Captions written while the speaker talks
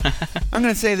I'm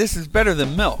going to say this is better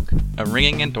than milk. A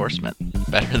ringing endorsement.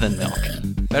 Better than milk.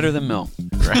 Better than milk.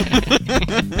 Right.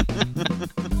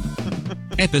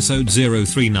 Episode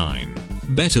 039.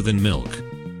 Better than milk.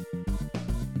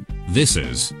 This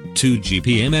is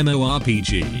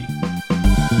 2GPMMORPG.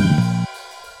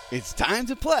 It's time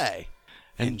to play.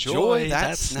 Enjoy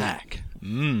that snack.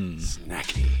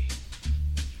 Snacky.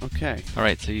 Okay. All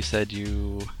right, so you said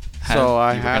you had, So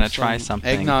I you were have going to try something.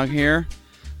 eggnog here.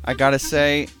 I gotta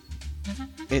say,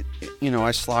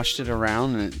 I sloshed it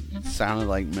around and it sounded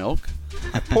like milk.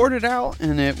 I poured it out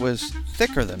and it was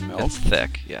thicker than milk. It's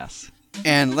thick, yes.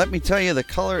 And let me tell you, the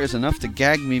color is enough to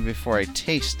gag me before I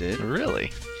taste it.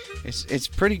 Really? It's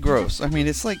pretty gross. I mean,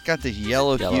 it's like got this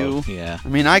yellow hue. Yeah. I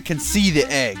mean, I can see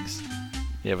the eggs.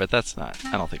 Yeah, but that's not...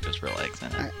 I don't think there's real eggs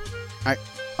in it.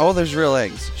 Oh, there's real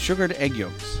eggs. Sugared egg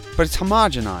yolks. But it's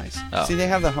homogenized. Oh. See, they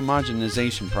have the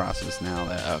homogenization process now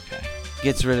that Okay.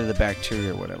 gets rid of the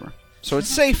bacteria or whatever. So it's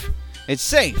safe. It's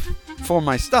safe for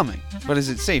my stomach. But is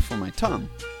it safe for my tongue?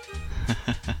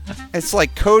 It's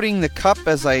like coating the cup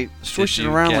as I swish it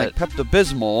you around get- like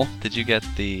Pepto-Bismol. Did you get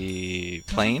the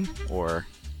plain or...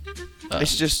 It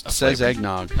just a says flavored?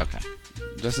 eggnog. Okay.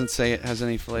 Doesn't say it has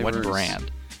any flavors. What brand?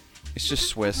 It's just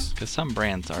Swiss. Because some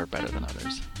brands are better than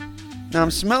others. Now I'm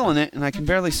smelling it, and I can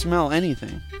barely smell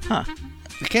anything. Huh.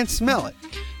 I can't smell it.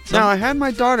 Some- Now, I had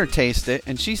my daughter taste it,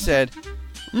 and she said,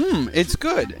 it's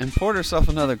good, and poured herself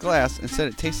another glass and said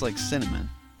it tastes like cinnamon.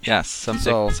 Yes, some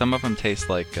of them taste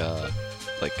like some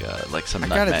I nutmeg.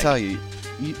 gotta tell you,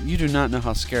 you do not know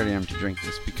how scared I am to drink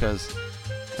this, because,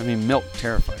 I mean, milk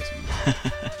terrifies me.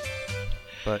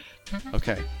 But,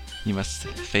 okay. You must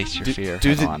face your fear do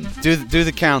head on.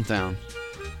 the countdown.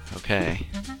 Okay.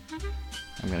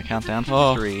 I'm gonna count down from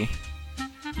Oh. 3.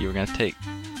 You were gonna take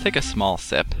a small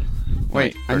sip.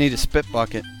 Wait, I need a spit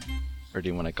bucket. Or do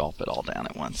you want to gulp it all down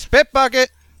at once? Spit bucket!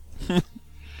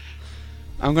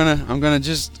 I'm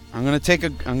gonna take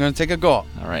a gulp.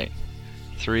 All right.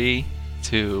 3,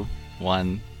 2,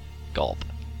 1, gulp.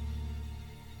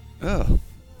 Ugh.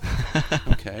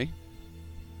 Okay.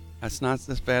 That's not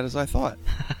as bad as I thought.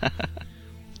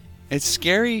 It's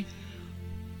scary.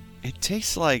 It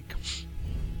tastes like...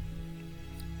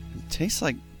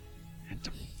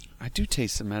 I do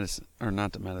taste the medicine. Or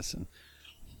not the medicine.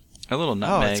 A little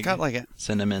nutmeg. Oh, it's got like a...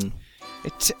 cinnamon.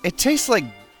 It tastes like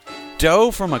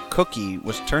dough from a cookie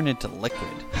was turned into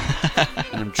liquid.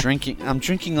 And I'm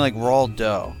drinking like raw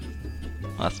dough.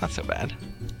 Well, that's not so bad.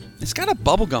 It's got a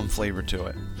bubblegum flavor to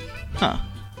it. Huh.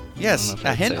 Yes, I don't know if a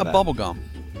I'd hint say of that. bubblegum.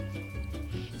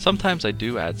 Sometimes I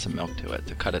do add some milk to it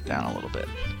to cut it down a little bit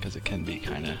because it can be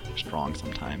kind of strong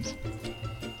sometimes.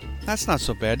 That's not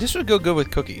so bad. This would go good with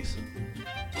cookies.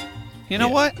 You know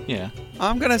Yeah. what? Yeah.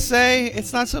 I'm going to say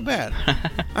it's not so bad.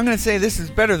 I'm going to say this is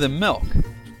better than milk.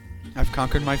 I've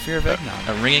conquered my fear of eggnog.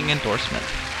 A ringing endorsement.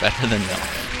 Better than milk.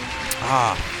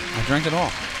 Ah, I drank it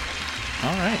all.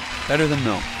 All right. Better than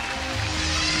milk.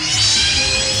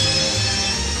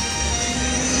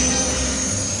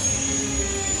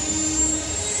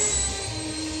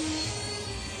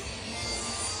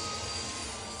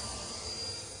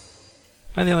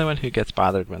 I'm the only one who gets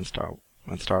bothered when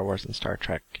Star Wars and Star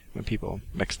Trek, when people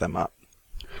mix them up.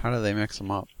 How do they mix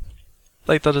them up?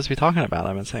 Like, they'll just be talking about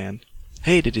them and saying,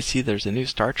 hey, did you see there's a new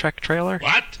Star Trek trailer?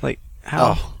 What? Like,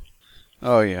 how? Oh.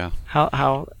 Oh, yeah.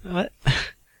 What?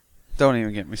 Don't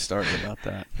even get me started about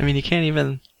that. I mean, you can't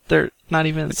even, they're not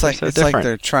even, It's they're like so it's different. like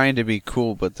they're trying to be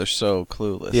cool, but they're so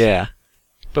clueless. Yeah.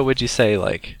 But would you say,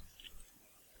 like,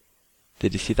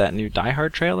 did you see that new Die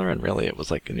Hard trailer and really it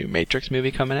was like a new Matrix movie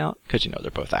coming out? Because,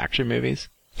 they're both action movies.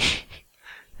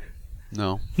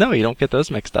 No, No, you don't get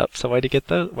those mixed up. So why do you get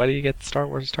those? Why do you get Star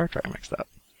Wars and Star Trek mixed up?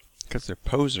 because they're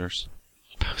posers.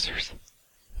 Posers.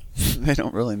 They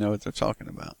don't really know what they're talking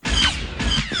about.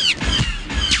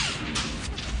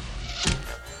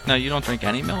 No, you don't drink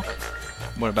any milk?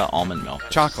 What about almond milk?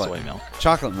 Chocolate. Soy milk?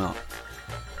 Chocolate milk.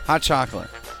 Hot chocolate.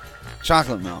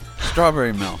 Chocolate milk.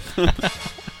 Strawberry milk.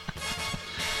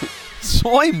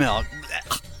 Soy milk.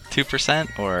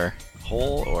 2% or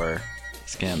whole or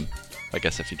skim? I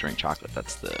guess if you drink chocolate,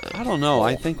 that's the... I don't know.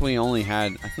 I whole. think we only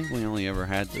ever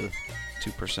had the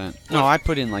 2%. No, I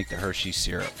put in like the Hershey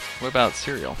syrup. What about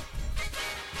cereal?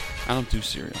 I don't do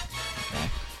cereal Okay.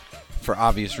 for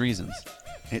obvious reasons.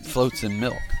 It floats in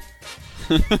milk.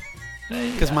 Because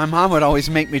Because my mom would always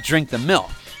make me drink the milk.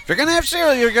 If you're gonna have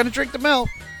cereal, you're gonna drink the milk.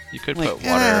 you could Like, put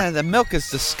water. the milk is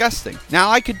disgusting. Now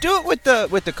I could do it with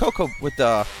the cocoa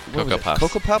Cocoa Puffs.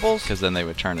 Cocoa Pebbles. Because then they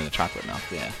would turn into chocolate milk.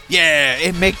 Yeah. Yeah,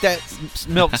 it make that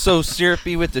milk so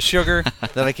syrupy with the sugar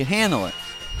that I can handle it.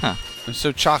 Huh. It's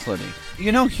so chocolatey.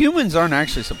 Humans aren't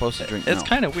actually supposed to drink It's milk.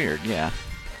 kind of weird. Yeah.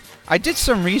 I did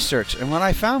some research, and what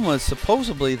I found was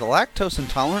supposedly the lactose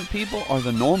intolerant people are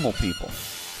the normal people.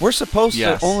 We're supposed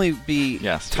to only be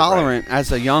tolerant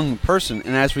as a young person,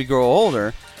 and as we grow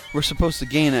older, we're supposed to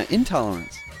gain an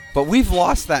intolerance. But we've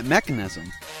lost that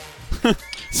mechanism.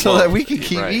 So that we can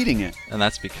keep eating it. And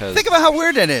that's because... Think about how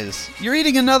weird that is. You're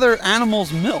eating another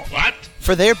animal's milk. What?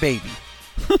 For their baby.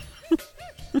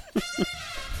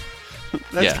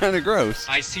 That's kind of gross.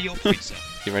 I see your point, sir.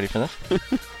 You ready for this?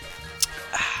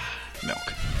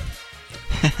 Milk.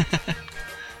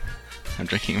 I'm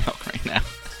drinking milk right now.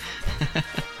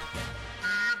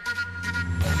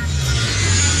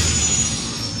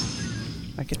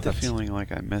 I get the feeling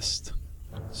like I missed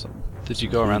some... Did you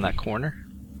go around that corner?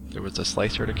 There was a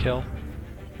slicer to kill?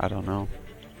 I don't know.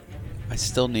 I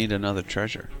still need another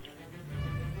treasure.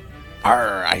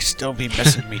 Arr, I still be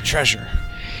missing me treasure.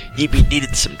 You be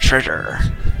needed some treasure.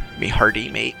 Me hearty,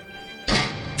 mate.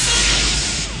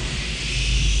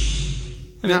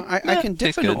 Now, I can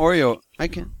dip an Oreo... I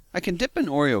can dip an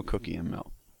Oreo cookie in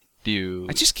milk. Do you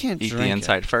I just can't eat drink the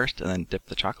inside it. first and then dip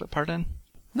the chocolate part in?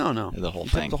 No. The whole You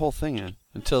thing. dip the whole thing in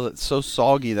until it's so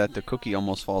soggy that the cookie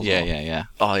almost falls off. Yeah.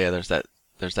 Oh yeah, there's that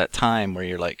time where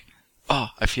you're like, oh,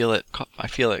 I feel it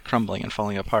crumbling and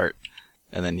falling apart,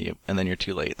 and then you're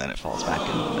too late. Then it falls back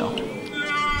into the milk.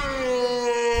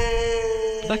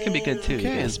 But that can be good too. You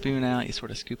get a spoon out, you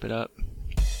sort of scoop it up.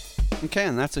 Okay,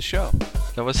 and that's a show.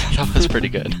 That was pretty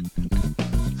good.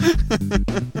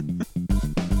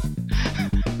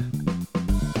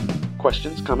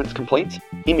 Questions, comments, complaints?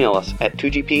 Email us at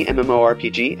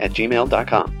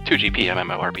 2gpmmorpg@gmail.com. 2GP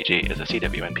MMORPG is a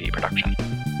CWNP production.